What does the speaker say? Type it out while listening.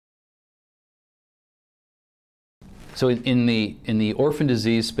So in the orphan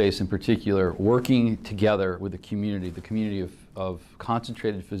disease space in particular, working together with the community of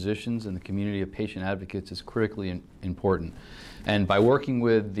concentrated physicians and the community of patient advocates is critically important. And by working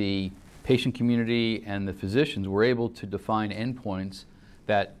with the patient community and the physicians, we're able to define endpoints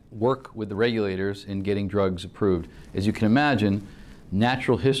that work with the regulators in getting drugs approved. As you can imagine,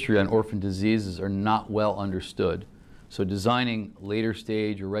 natural history on orphan diseases are not well understood. So designing later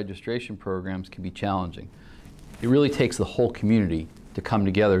stage or registration programs can be challenging. It really takes the whole community to come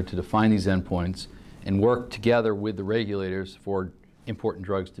together to define these endpoints and work together with the regulators for important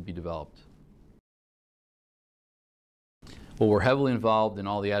drugs to be developed. Well, we're heavily involved in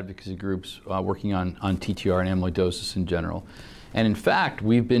all the advocacy groups working on TTR and amyloidosis in general. And in fact,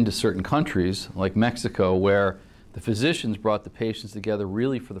 we've been to certain countries like Mexico where the physicians brought the patients together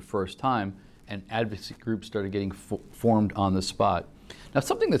really for the first time, and advocacy groups started getting formed on the spot. Now,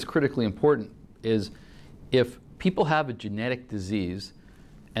 something that's critically important is if people have a genetic disease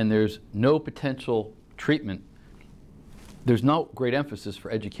and there's no potential treatment, there's no great emphasis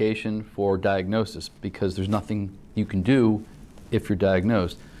for education for diagnosis because there's nothing you can do if you're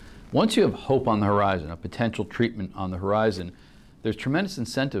diagnosed. Once you have hope on the horizon, a potential treatment on the horizon, there's tremendous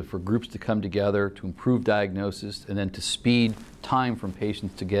incentive for groups to come together to improve diagnosis and then to speed time from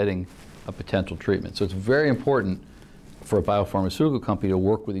patients to getting a potential treatment. So it's very important for a biopharmaceutical company to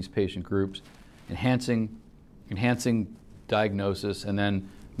work with these patient groups, enhancing diagnosis and then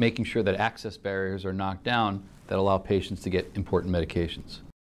making sure that access barriers are knocked down that allow patients to get important medications.